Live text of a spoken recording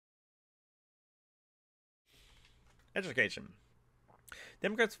Education.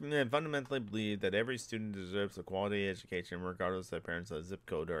 Democrats fundamentally believe that every student deserves a quality education regardless of their parents' zip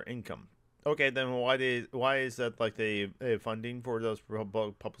code or income. Okay, then why is that like the funding for those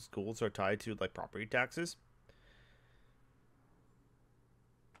public schools are tied to like property taxes?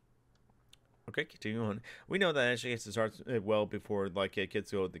 Okay, continue on. We know that education starts well before like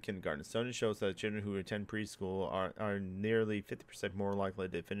kids go to the kindergarten. Study shows that children who attend preschool are nearly 50% more likely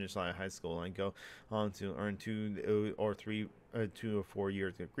to finish high school and go on to earn 2 or 4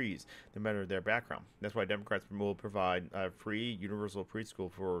 year degrees, no matter their background. That's why Democrats will provide free universal preschool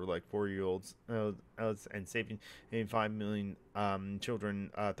for like 4-year-olds and saving 5 million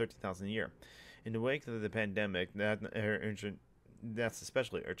children 13,000 a year. In the wake of the pandemic, that's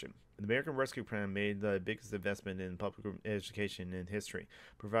especially urgent. The American Rescue Plan made the biggest investment in public education in history,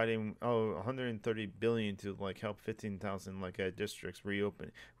 providing 130 billion to like help 15,000 like districts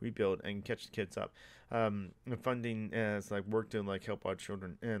reopen, rebuild, and catch kids up. Funding as like work to like help our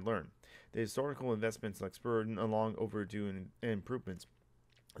children and learn. The historical investments like spurred along overdue improvements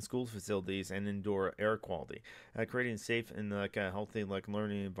school facilities and indoor air quality, creating safe and like healthy like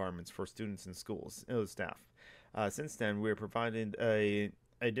learning environments for students and schools staff. Since then, we have provided a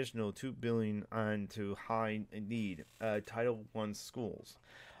additional 2 billion onto high need Title I schools.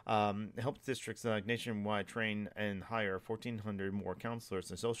 Helps districts nationwide train and hire 1,400 more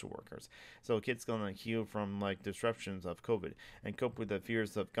counselors and social workers, so kids can like heal from like disruptions of COVID and cope with the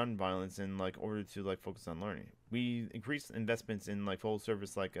fears of gun violence in like order to like focus on learning. We increased investments in like full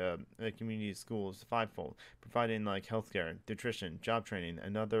service community schools fivefold, providing like healthcare, nutrition, job training,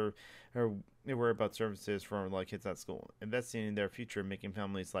 and other worry about services for like kids at school, investing in their future, making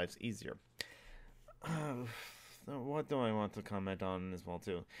families' lives easier. What do I want to comment on as well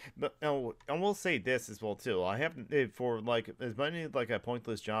too? But I will say this as well too. I have for like as many like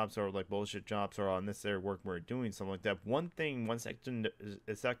pointless jobs or like bullshit jobs or unnecessary work we're doing something like that. One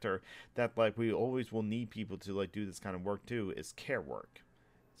sector that like we always will need people to like do this kind of work too is care work.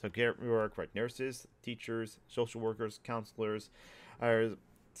 So care work, right? Nurses, teachers, social workers, counselors, are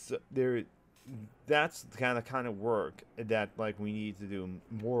so there that's the kind of work that like we need to do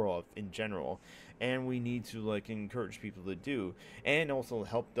more of in general, and we need to like encourage people to do, and also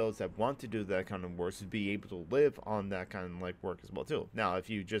help those that want to do that kind of work to be able to live on that kind of like work as well too. Now if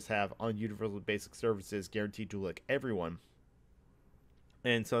you just have universal basic services guaranteed to like everyone,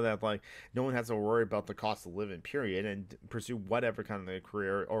 and so that like no one has to worry about the cost of living period and pursue whatever kind of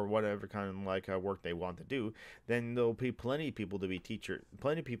career or whatever kind of like work they want to do, then there'll be plenty of people to be teachers,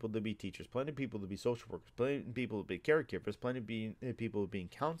 plenty of people to be social workers, plenty of people to be caregivers, plenty of people being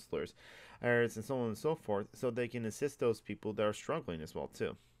counselors, and so on and so forth, so they can assist those people that are struggling as well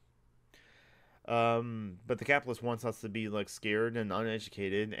too. But the capitalist wants us to be like scared and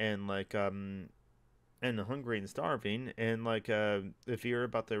uneducated and hungry and starving, and like the fear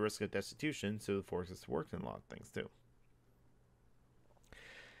about the risk of destitution, so it forces us to work in a lot of things too.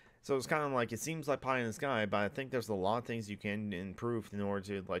 So it's kind of like it seems like pie in the sky, but I think there's a lot of things you can improve in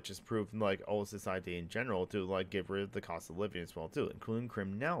order to like just prove like all society in general to like get rid of the cost of living as well too, including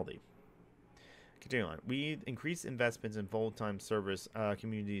criminality. Continue on. We increase investments in full-time service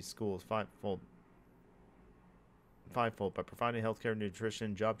community schools fivefold by providing healthcare,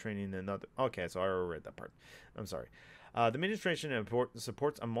 nutrition, job training, and other. Okay, so I already read that part. I'm sorry. The administration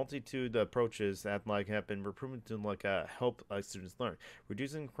supports a multitude of approaches that like have been proven to like help students learn,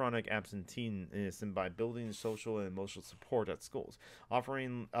 reducing chronic absenteeism by building social and emotional support at schools,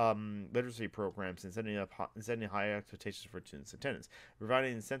 offering literacy programs and setting high expectations for students' attendance,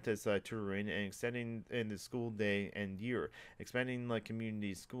 providing incentives tutoring and extending in the school day and year, expanding like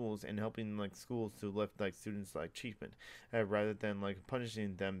community schools and helping like schools to lift like students' like achievement, rather than like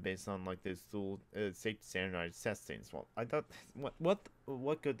punishing them based on like the school safety standardized testing as well. I thought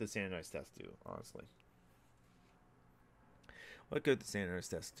what could the standardized test do, honestly? What could the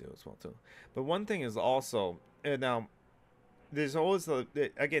standardized test do as well too? But one thing is also now there's always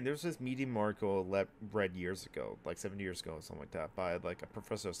again there's this Medium article read years ago, like 7 years ago or something like that, by like a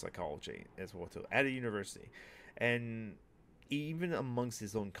professor of psychology as well too at a university, and even amongst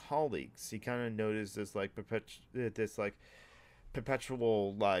his own colleagues, he kind of noticed this like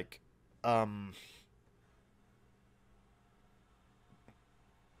perpetual um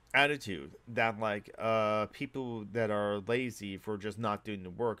attitude that like people that are lazy for just not doing the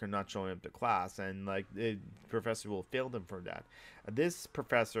work or not showing up to class, and like the professor will fail them for that. This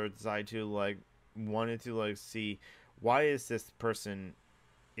professor decided to like wanted to like see why is this person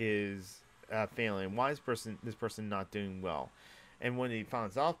is failing, why is this person not doing well, And when he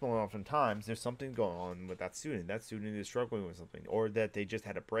finds out, more oftentimes there's something going on with that student. That student is struggling with something, or that they just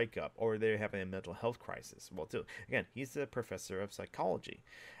had a breakup, or they're having a mental health crisis. Well, too. Again, he's a professor of psychology,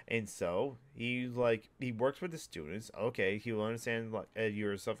 and so he works with the students. Okay, he will understand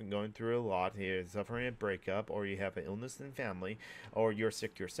you're suffering, going through a lot. You're suffering a breakup, or you have an illness in the family, or you're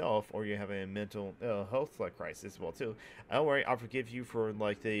sick yourself, or you have a mental health crisis. Well, too. Don't worry, I'll forgive you for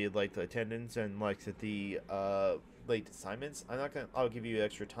the attendance and the late assignments. I'll give you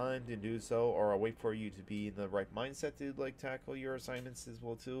extra time to do so, or I'll wait for you to be in the right mindset to tackle your assignments as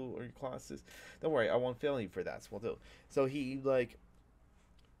well too, or your classes. Don't worry, I won't fail you for that as well too. So he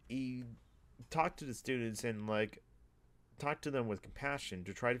talked to the students and talk to them with compassion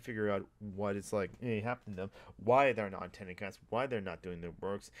to try to figure out what it's happening to them, why they're not attending class, why they're not doing their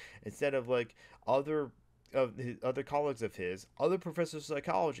works, instead of other of his other colleagues of his, other professors of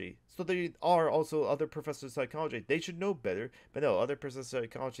psychology. So they are also other professors of psychology. They should know better, but no, other professors of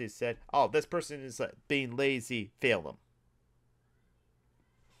psychology said, "Oh, this person is being lazy. Fail them."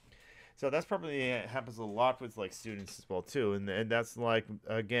 So that's probably happens a lot with students as well too, and that's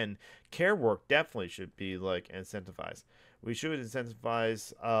again, care work definitely should be incentivized. We should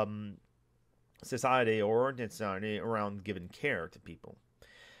incentivize society or society around giving care to people.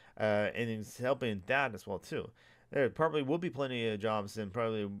 And it's helping that as well too. There probably will be plenty of jobs and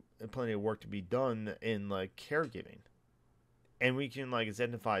probably plenty of work to be done in caregiving, and we can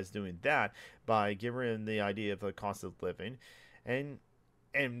incentivize doing that by giving them the idea of the cost of living, and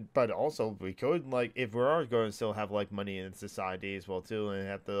but also we could if we are going to still have money in society as well too, and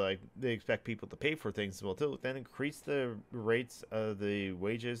have to they expect people to pay for things as well too, then increase the rates of the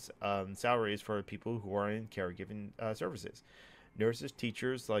wages, salaries for people who are in caregiving services. Nurses,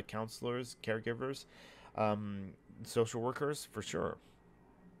 teachers, counselors, caregivers, social workers, for sure.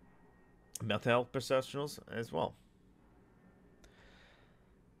 Mental health professionals as well.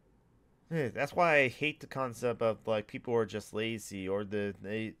 Yeah, that's why I hate the concept of people are just lazy, or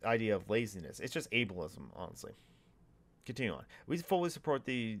the idea of laziness. It's just ableism, honestly. Continue on. We fully support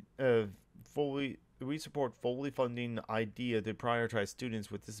fully funding the idea to prioritize students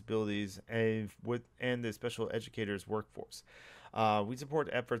with disabilities and the special educators workforce. We support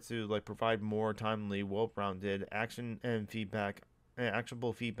efforts to provide more timely, well-rounded actionable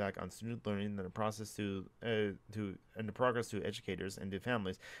feedback on student learning and the progress to educators and to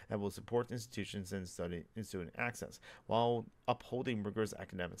families that will support institutions and student access while upholding rigorous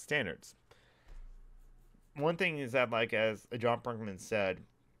academic standards. One thing is that, as John Brinkman said,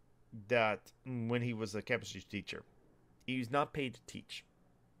 that when he was a chemistry teacher, he was not paid to teach.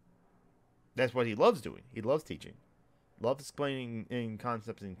 That's what he loves doing. He loves teaching. Loves explaining in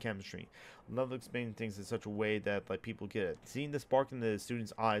concepts in chemistry. Loves explaining things in such a way that people get it. Seeing the spark in the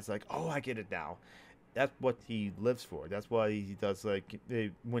students' eyes, oh, I get it now. That's what he lives for. That's why he does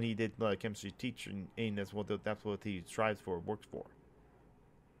when he did chemistry teaching, and that's what he strives for, works for.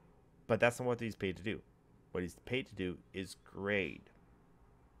 But that's not what he's paid to do. What he's paid to do is grade.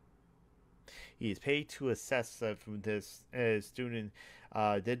 He is paid to assess if this student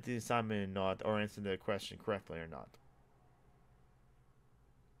did the assignment or not, or answered the question correctly or not.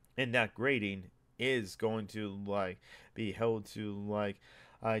 And that grading is going to be held to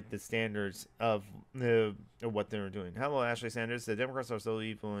the standards of what they're doing. Hello, Ashley Sanders. The Democrats are so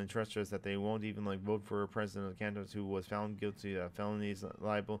evil and treacherous that they won't even vote for a president of Canada who was found guilty of felonies,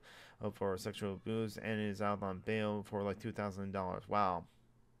 liable for sexual abuse, and is out on bail for $2,000. Wow.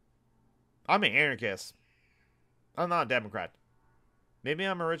 I'm an anarchist. I'm not a Democrat. Maybe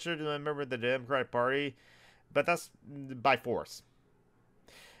I'm a registered member of the Democratic Party, but that's by force.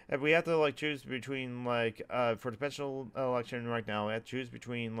 If we have to choose between for the presidential election right now, we have to choose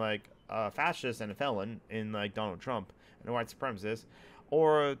between a fascist and a felon in Donald Trump and a white supremacist,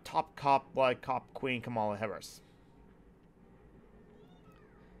 or a top cop cop queen Kamala Harris.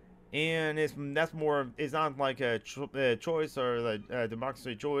 And it's not a choice or a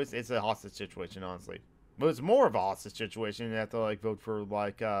democracy choice. It's a hostage situation, honestly. But it's more of a hostage situation. You have to vote for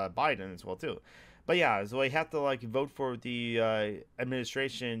Biden as well too. But yeah, so I have to vote for the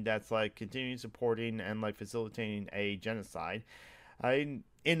administration that's continuing supporting and facilitating a genocide. In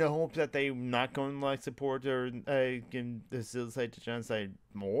the hope that they're not going to support or can facilitate the genocide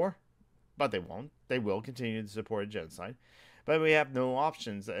more, but they won't. They will continue to support a genocide. But we have no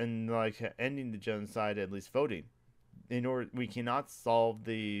options in ending the genocide, at least voting. We cannot solve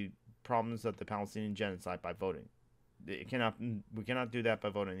the problems of the Palestinian genocide by voting. We cannot do that by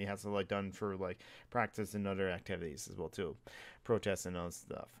voting. It has to done for practice and other activities as well too, protests and other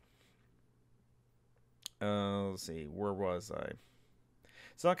stuff. Let's see, where was I?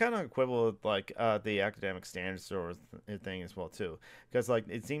 So I kind of quibble with like the academic standards sort of thing as well too, because like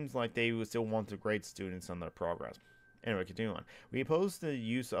it seems like they would still want to grade students on their progress. Anyway, continue on. We oppose the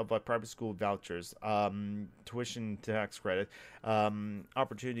use of private school vouchers, tuition tax credit,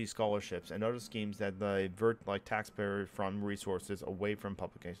 opportunity scholarships, and other schemes that divert like taxpayer from resources away from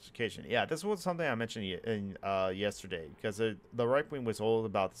public education. Yeah, this was something I mentioned in yesterday, because the right wing was all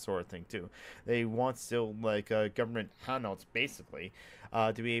about this sort of thing too. They want still like government handouts basically,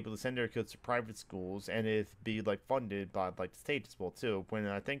 to be able to send their kids to private schools and it be like funded by like the state as well too. When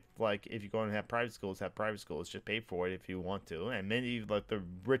I think like if you go and have private schools, just pay for it if you want to, and many like the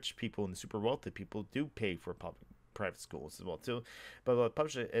rich people and the super wealthy people do pay for private schools as well too. But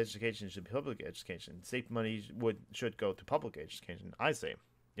public education should be public education. State money should go to public education. I say,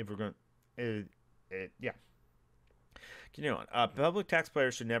 if we're going, yeah. Continue on. Public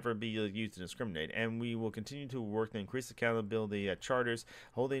taxpayers should never be used to discriminate, and we will continue to work to increase accountability at charters,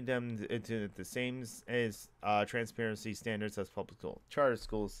 holding them to the same as transparency standards as public school. Charter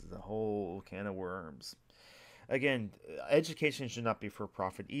schools is a whole can of worms. Again, education should not be for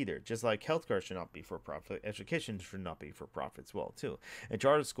profit either. Just like healthcare should not be for profit, education should not be for profit as well too. And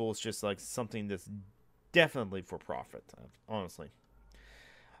charter school is just like something that's definitely for profit, honestly.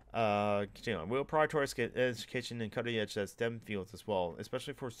 Continue on. We'll prioritize education in cutting edge STEM fields as well,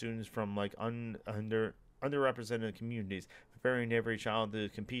 especially for students from like underrepresented communities, preparing every child to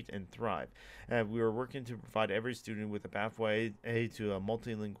compete and thrive. We are working to provide every student with a pathway to a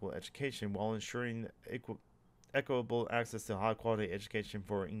multilingual education while ensuring equitable access to high quality education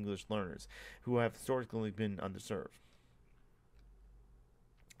for English learners who have historically been underserved.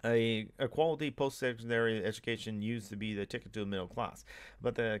 A quality post-secondary education used to be the ticket to the middle class,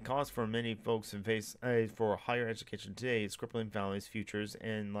 but the cost for many folks who face for higher education today is crippling families' futures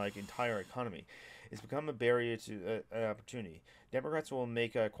and like entire economy. It's become a barrier to opportunity. Democrats will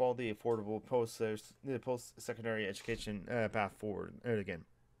make a quality, affordable post-secondary education path forward. And again,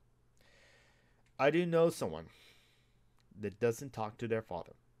 I do know someone that doesn't talk to their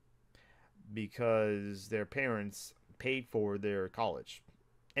father because their parents paid for their college,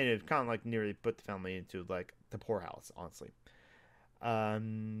 and it kind of like nearly put the family into like the poorhouse, honestly.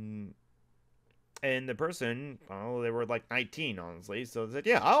 And the person, well, they were like 19, honestly, so they said,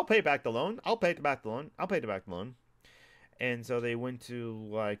 "Yeah, I'll pay back the loan. I'll pay back the loan. I'll pay back the loan." And so they went to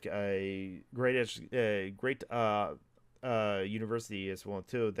like a great university as well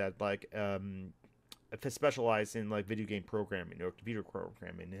too, that like specialized in like video game programming or computer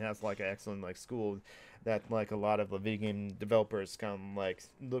programming. It has like an excellent like school that like a lot of the video game developers come like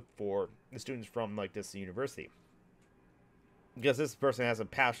look for the students from like this university, because this person has a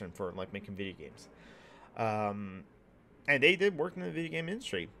passion for like making video games. And they did work in the video game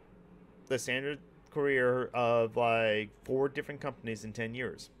industry, the standard career of like 4 different companies in 10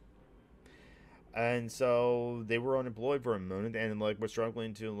 years. And so they were unemployed for a moment and like were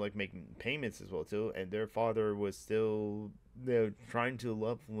struggling to like make payments as well too, and their father was still, trying to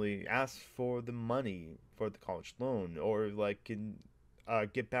lovingly ask for the money for the college loan, or like can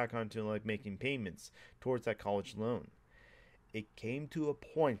get back onto like making payments towards that college loan. It came to a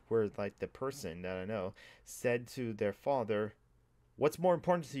point where like the person that I know said to their father, "What's more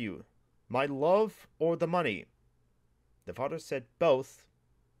important to you, my love or the money?" The father said both,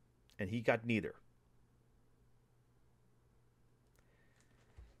 and he got neither.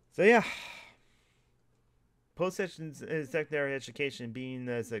 So yeah, post-secondary education being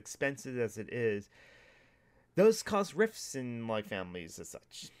as expensive as it is, those cause rifts in like families as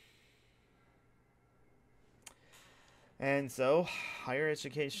such. And so, higher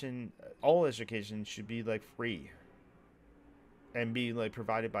education, all education should be like free and be like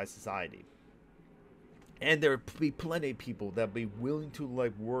provided by society. And there will be plenty of people that be willing to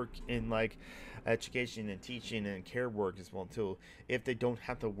like work in like education and teaching and care work as well too, if they don't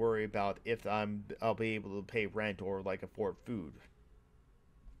have to worry about if I'll be able to pay rent or like afford food.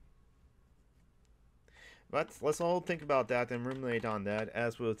 But let's all think about that and ruminate on that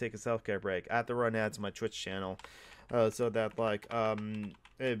as we'll take a self-care break. I have to run ads on my Twitch channel, so that like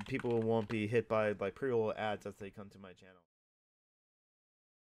people won't be hit by like pre-roll ads as they come to my channel.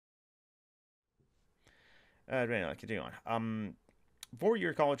 Anyway, continue on.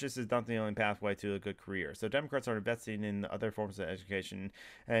 4-year colleges is not the only pathway to a good career. So Democrats are investing in other forms of education,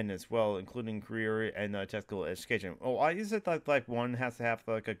 and as well, including career and technical education. Oh, why is it that like one has to have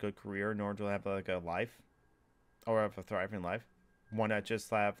like a good career in order to have like a life, or have a thriving life? One that just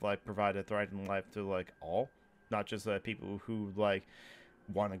have like provide a thriving life to like all, not just people who like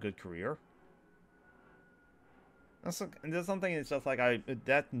want a good career. That's something that's just like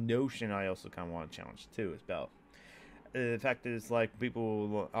that notion I also kind of want to challenge too as well. the fact is, like,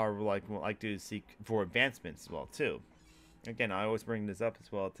 people are like to seek for advancements as well too. Again, I always bring this up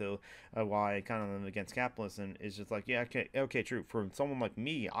as well too. Why I kind of am against capitalism is just like, yeah, okay, true. For someone like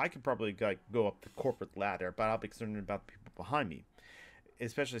me, I could probably like go up the corporate ladder, but I'll be concerned about the people behind me,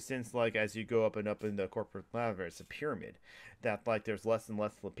 especially since, like, as you go up and up in the corporate ladder, it's a pyramid that, like, there's less and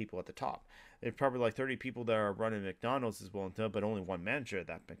less people at the top. There's probably like 30 people that are running McDonald's as well, but only one manager at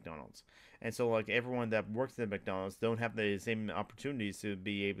that McDonald's. And so, like, everyone that works at McDonald's don't have the same opportunities to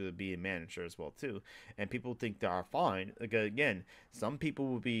be able to be a manager as well too. And people think they are fine. Like, again, some people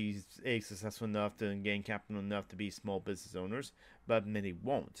will be successful enough to gain capital enough to be small business owners, but many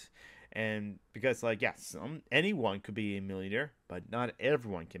won't. And because, like, yes, anyone could be a millionaire, but not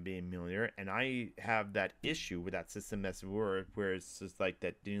everyone can be a millionaire. And I have that issue with that system as it were, where it's just like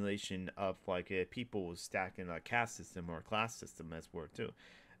that delineation of like people stacking a caste system or a class system as it were too.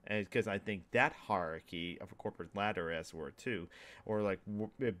 And because I think that hierarchy of a corporate ladder as it were too, or like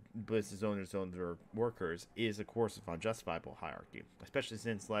business owners on their workers, is of course an unjustifiable hierarchy, especially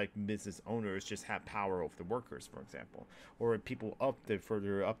since like business owners just have power over the workers, for example, or people up the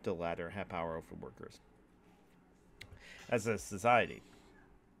further up the ladder have power over workers as a society.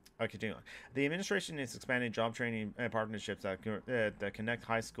 Continue on. The administration is expanding job training partnerships that connect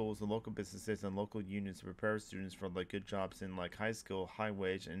high schools and local businesses and local unions to prepare students for like good jobs in like high skill, high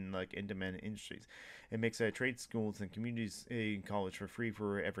wage, and like in demand industries. It makes trade schools and communities in college for free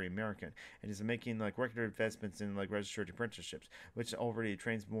for every American. It is making like record investments in like registered apprenticeships, which already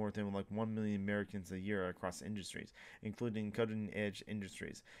trains more than like 1 million Americans a year across industries, including cutting edge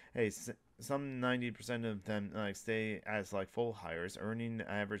industries. Hey, some 90% of them like stay as like full hires, earning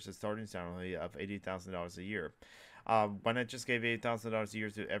average a starting salary of $80,000 a year. Why not just give $80,000 a year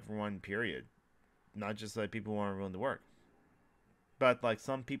to everyone? Period. Not just like people who aren't willing to work, but like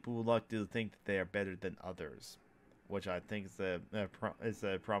some people would like to think that they are better than others, which I think is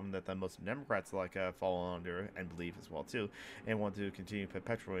a problem that the most Democrats like fall under and believe as well too, and want to continue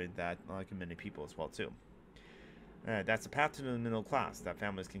perpetuating that like many people as well too. That's a path to the middle class that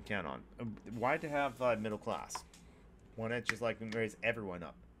families can count on. Why to have middle class? Why not just like raise everyone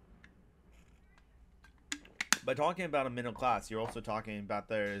up? By talking about a middle class, you're also talking about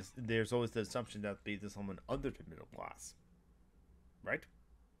there's always the assumption that be someone under the middle class, right?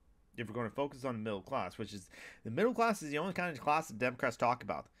 If we're going to focus on the middle class, which is the middle class is the only kind of class that Democrats talk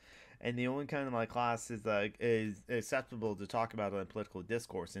about, and the only kind of like class is like is acceptable to talk about in political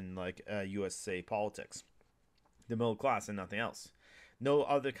discourse in like USA politics. The middle class and nothing else. No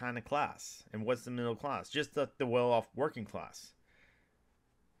other kind of class. And what's the middle class? Just the well-off working class.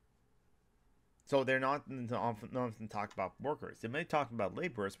 So they're not often talk about workers. They may talk about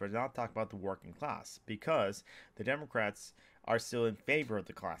laborers, but not talk about the working class, because the Democrats are still in favor of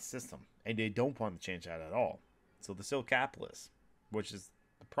the class system, and they don't want to change that at all. So they're still capitalists, which is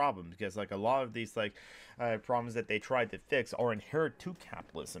the problem, because like a lot of these like problems that they tried to fix are inherent to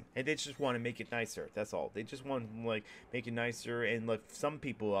capitalism, and they just want to make it nicer. That's all. They just want to like make it nicer, and like some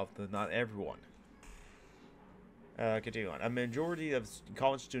people of them, not everyone. Continue on. A majority of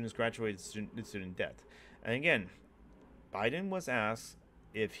college students graduated student debt. And again, Biden was asked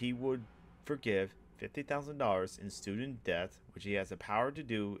if he would forgive $50,000 in student debt, which he has the power to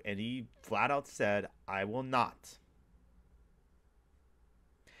do, and he flat out said, "I will not."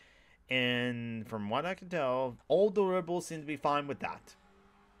 And from what I can tell, all the liberals seem to be fine with that.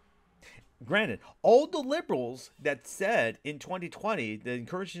 Granted, all the liberals that said in 2020, that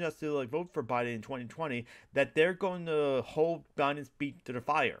encouraging us to like vote for Biden in 2020, that they're going to hold Biden's feet to the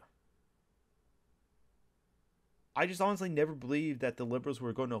fire. I just honestly never believed that the liberals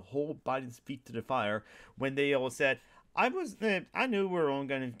were going to hold Biden's feet to the fire when they all said, I knew we were only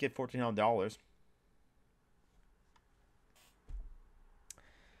going to get $1,400.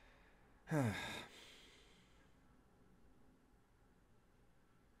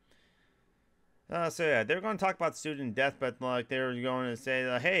 So yeah, they're going to talk about student debt, but like they're going to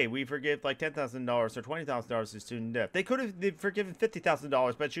say, "Hey, we forgive like $10,000 or $20,000 to student debt." They could have forgiven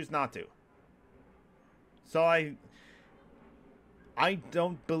 $50,000, but choose not to. So I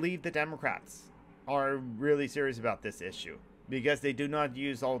don't believe the Democrats are really serious about this issue, because they do not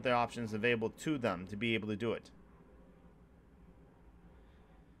use all the options available to them to be able to do it.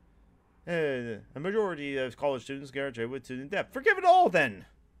 A majority of college students graduate with student debt. Forgive it all, then.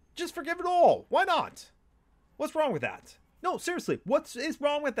 Just forgive it all. Why not? What's wrong with that? No, seriously, what is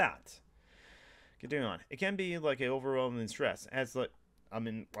wrong with that? Continuing on. It can be like an overwhelming stress. As like, I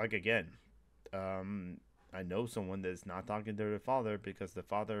mean, like again, I know someone that's not talking to their father because the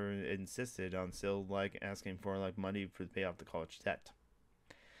father insisted on still like asking for like money to pay off the college debt.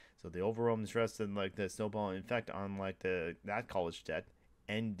 So the overwhelming stress and like the snowballing effect on like that college debt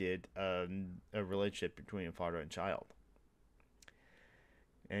ended a relationship between a father and child.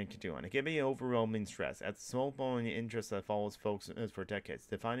 And continue on. It can be overwhelming stress. At the snowballing interest that follows folks for decades,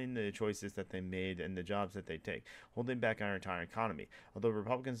 defining the choices that they made and the jobs that they take, holding back our entire economy. Although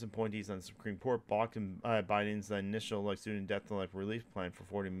Republicans appointees on the Supreme Court blocked Biden's initial student debt relief plan for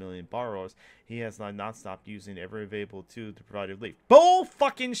 40 million borrowers, he has not stopped using every available tool to provide relief. Bull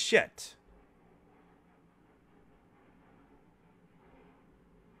fucking shit.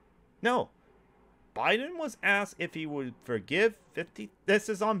 No. Biden was asked if he would forgive 50. This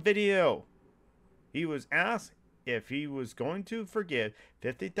is on video. He was asked if he was going to forgive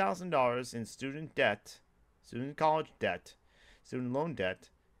 $50,000 in student debt, student college debt, student loan debt,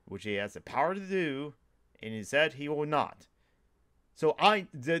 which he has the power to do, and he said he will not. So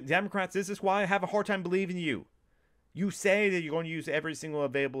the Democrats, this is why I have a hard time believing you. You say that you're going to use every single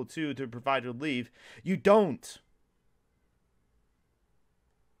available tool to provide relief. You don't.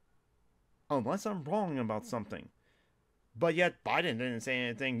 Unless I'm wrong about something. But yet Biden didn't say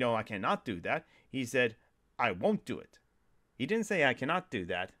anything, no, I cannot do that. He said, I won't do it. He didn't say I cannot do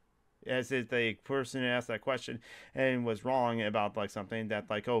that. As if the person asked that question and was wrong about like something that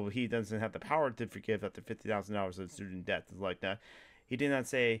like, oh, he doesn't have the power to forgive up to $50,000 of student debt like that. He did not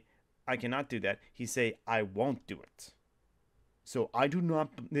say, I cannot do that. He said, I won't do it. So I do not.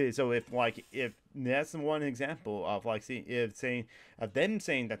 So if that's one example of like them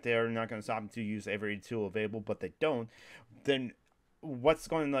saying that they're not going to stop to use every tool available, but they don't, then what's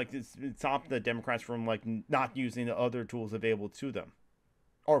going to like stop the Democrats from like not using the other tools available to them,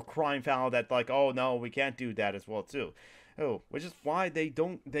 or crying foul that like, oh no, we can't do that as well too. Oh, which is why they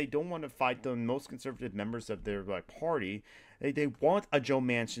don't want to fight the most conservative members of their like party. They want a Joe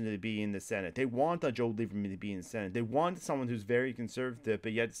Manchin to be in the Senate. They want a Joe Lieberman to be in the Senate. They want someone who's very conservative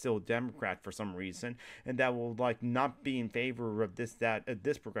but yet still a Democrat for some reason, and that will like not be in favor of this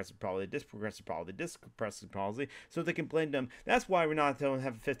progressive policy, this progressive policy, so they can blame them. That's why we don't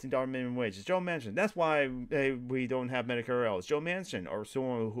have a $15 minimum wage. It's Joe Manchin. That's why we don't have Medicare. It's Joe Manchin or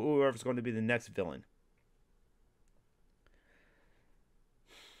someone, whoever's going to be the next villain.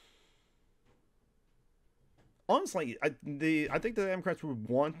 Honestly, I think the Democrats would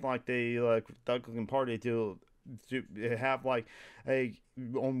want like the Republican Party to have like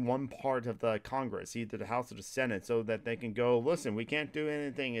on one part of the Congress, either the House or the Senate, so that they can go, listen, we can't do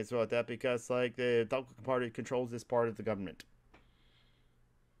anything as well as that because like the Republican Party controls this part of the government.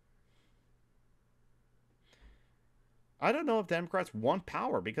 I don't know if Democrats want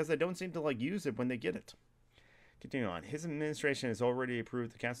power because they don't seem to like use it when they get it. Continue on. His administration has already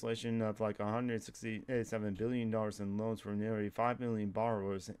approved the cancellation of like $167 billion in loans for nearly 5 million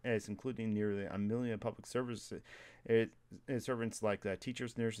borrowers, as including nearly 1 million public servants like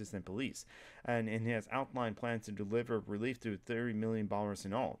teachers, nurses, and police. And he has outlined plans to deliver relief to 30 million borrowers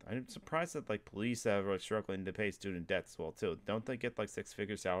in all. I'm surprised that like police are struggling to pay student debts as well too. Don't they get like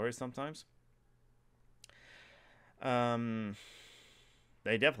 6-figure salaries sometimes?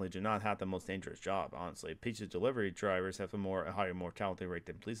 They definitely do not have the most dangerous job, honestly. Pizza delivery drivers have a higher mortality rate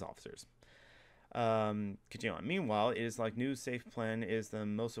than police officers. Continue on. Meanwhile, it is like New Safe Plan is the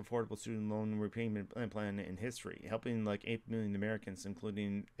most affordable student loan repayment plan in history, helping like 8 million Americans,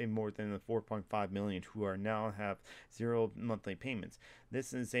 including more than the 4.5 million who are now have 0 monthly payments.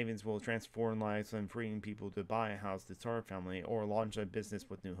 This savings will transform lives and freeing people to buy a house, to start a family, or launch a business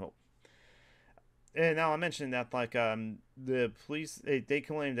with new hope. And now I mentioned that like the police they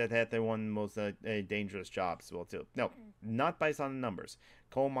claim that they won the most dangerous jobs as well too. No, not based on the numbers.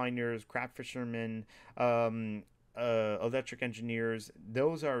 Coal miners, craft fishermen, electric engineers,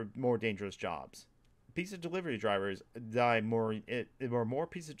 those are more dangerous jobs. Pizza delivery drivers die more. There are more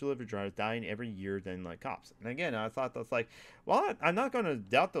pizza delivery drivers dying every year than like cops. And again, I thought that's like, well, I'm not going to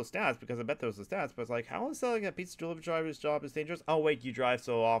doubt those stats because I bet those are stats. But it's like, how is that like a pizza delivery driver's job is dangerous? Oh wait, you drive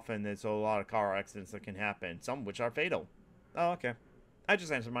so often, there's a lot of car accidents that can happen, some which are fatal. Oh okay, I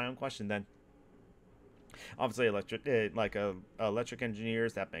just answered my own question then. Obviously, electric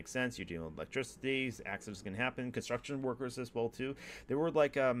engineers, that makes sense. You're dealing with electricity, accidents can happen. Construction workers as well too. There were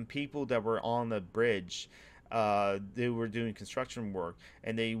like people that were on the bridge. They were doing construction work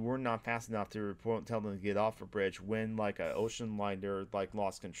and they were not fast enough to tell them to get off the bridge when like an ocean liner like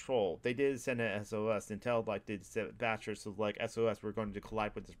lost control. They did send an SOS and tell like the dispatchers of like SOS, we're going to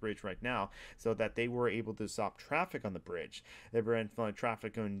collide with this bridge right now, so that they were able to stop traffic on the bridge. They prevented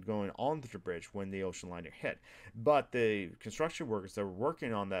traffic going onto the bridge when the ocean liner hit. But the construction workers that were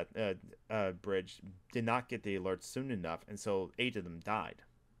working on that bridge did not get the alert soon enough, and so 8 of them died,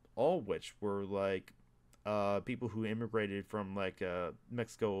 all which were like people who immigrated from like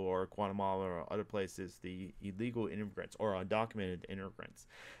Mexico or Guatemala or other places, the illegal immigrants or undocumented immigrants,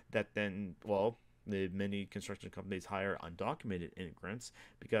 that then, well, the many construction companies hire undocumented immigrants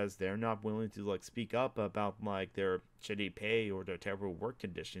because they're not willing to like speak up about like their shitty pay or their terrible work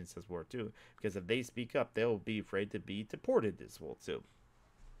conditions as well too. Because if they speak up, they'll be afraid to be deported as well too.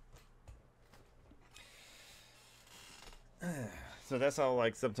 So that's how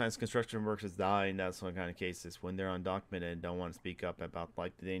like sometimes construction workers die in that sort of kind of cases when they're undocumented and don't want to speak up about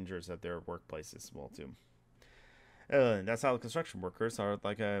like the dangers of their workplaces as well too. That's how construction workers are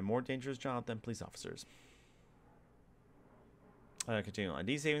like a more dangerous job than police officers. Continue on.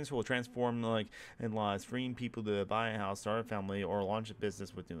 These savings will transform like in lives, freeing people to buy a house, start a family, or launch a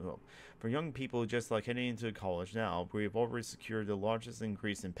business with new hope. For young people just like heading into college now, we've already secured the largest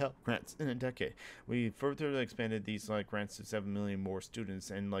increase in Pell Grants in a decade. We further expanded these like grants to 7 million more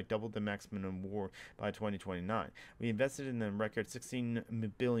students and like doubled the maximum award by 2029. We invested in a record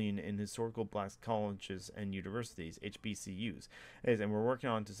 16 billion in historical black colleges and universities (HBCUs), and we're working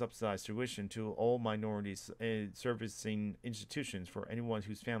on to subsidize tuition to all minorities servicing institutions for anyone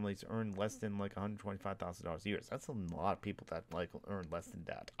whose families earn less than like $125,000 a year. So that's a lot of people that like earn less than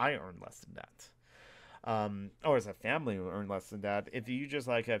that. I earn less than that. Or as a family who earn less than that. If you just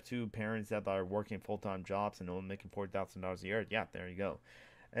like have two parents that are working full-time jobs and only making $40,000 a year, yeah, there you go.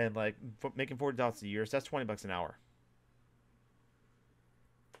 And like making $40 a year, so that's $20 an hour.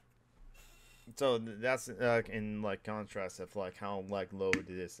 So that's in like contrast of like how like low it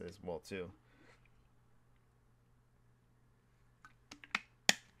is as well too.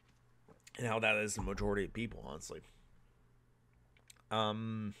 And how that is the majority of people, honestly.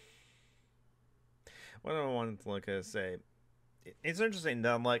 What do I want to like say? It's interesting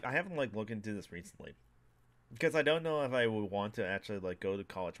that like I haven't like looked into this recently because I don't know if I would want to actually like go to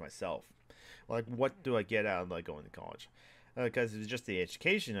college myself. Like, what do I get out of like going to college? Because it's just the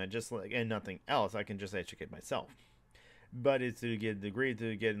education, I just like and nothing else. I can just educate myself. But it's to get a degree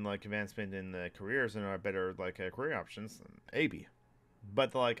to get like advancement in the careers and better like career options, maybe.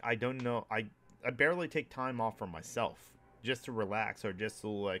 But like I don't know, I barely take time off for myself just to relax or just to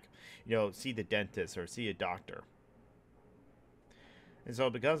like see the dentist or see a doctor. And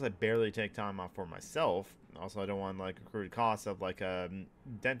so because I barely take time off for myself, also I don't want like accrued costs of like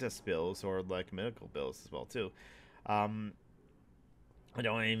dentist bills or like medical bills as well too. um I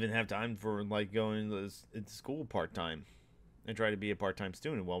don't even have time for like going to school part-time and try to be a part-time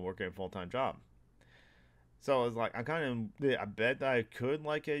student while working a full-time job. So it's like I bet that I could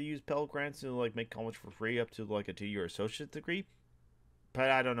like use Pell Grants to like make college for free up to like a 2-year associate degree.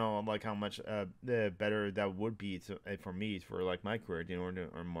 But I don't know like how much the better that would be for me for like my career in order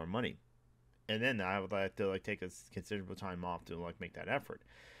to earn more money. And then I would like to like take a considerable time off to like make that effort.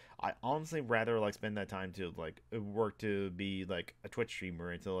 I honestly rather like spend that time to like work to be like a Twitch streamer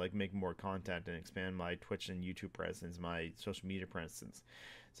and to like make more content and expand my Twitch and YouTube presence, my social media presence,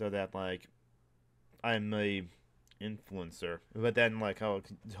 so that like I'm a influencer. But then like I'll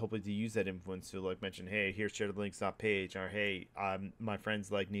hopefully to use that influence to like mention, hey, here's share the links page, or hey, my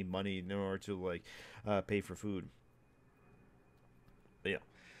friends like need money in order to like pay for food. But yeah.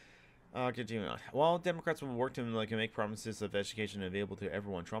 Continuing on. While Democrats will work to like make promises of education available to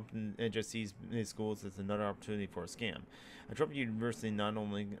everyone, Trump just sees his schools as another opportunity for a scam. A Trump university not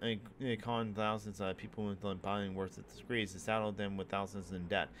only conned thousands of people with buying worth of degrees, it saddled them with thousands in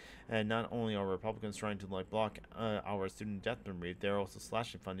debt. And not only are Republicans trying to like block our student debt rate, they're also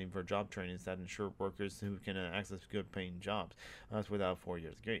slashing funding for job trainings that ensure workers who can access good-paying jobs without a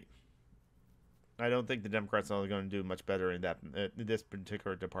 4-year degree. I don't think the Democrats are going to do much better in that this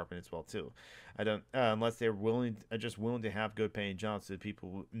particular department as well too. I don't unless they're just willing to have good paying jobs to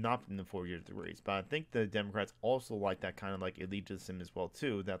people not in the 4-year degrees. But I think the Democrats also like that kind of like elitism as well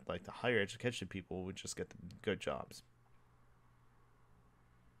too. That like the higher education people would just get the good jobs.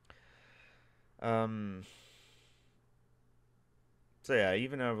 So yeah,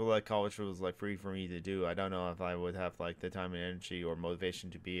 even if like college was like free for me to do, I don't know if I would have like the time and energy or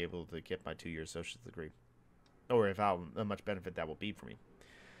motivation to be able to get my 2-year associate's degree, or if how much benefit that will be for me.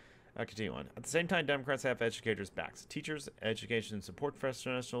 I'll continue on. At the same time, Democrats have educators' backs: teachers, education support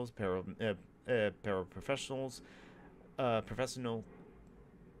professionals, paraprofessionals, paraprofessionals,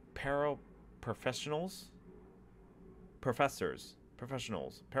 professors,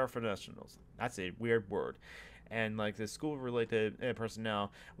 professionals, paraprofessionals. That's a weird word. and like the school-related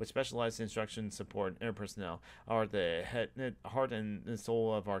personnel with specialized instruction support personnel are the heart and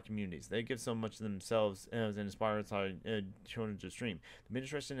soul of our communities. They give so much of themselves and inspire children to stream. The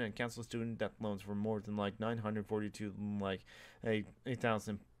administration and council student debt loans for more than like 942 like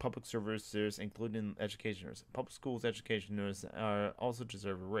 8,000 public services, including educationers. Public schools educationers are also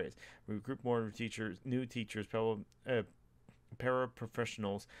deserve a raise. We recruit more new teachers,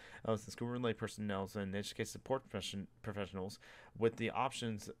 paraprofessionals, school-related personnel, and education support professionals, with the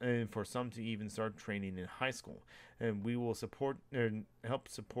options for some to even start training in high school. And we will support and help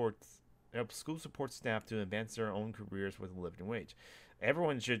school support staff to advance their own careers with a living wage.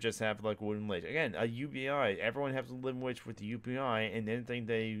 Everyone should just have like a living wage. Again, a UBI. Everyone has a living wage with the UBI, and anything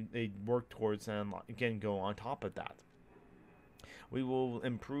they work towards and again go on top of that. We will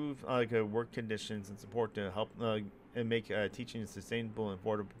improve work conditions and support to help and make teaching sustainable and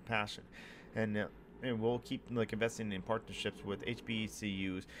affordable passion, and we'll keep like investing in partnerships with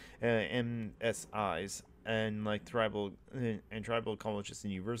HBCUs, MSIs, and like tribal colleges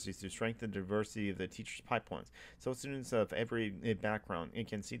and universities to strengthen the diversity of the teachers' pipelines, so students of every background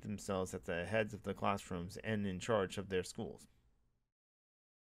can see themselves at the heads of the classrooms and in charge of their schools.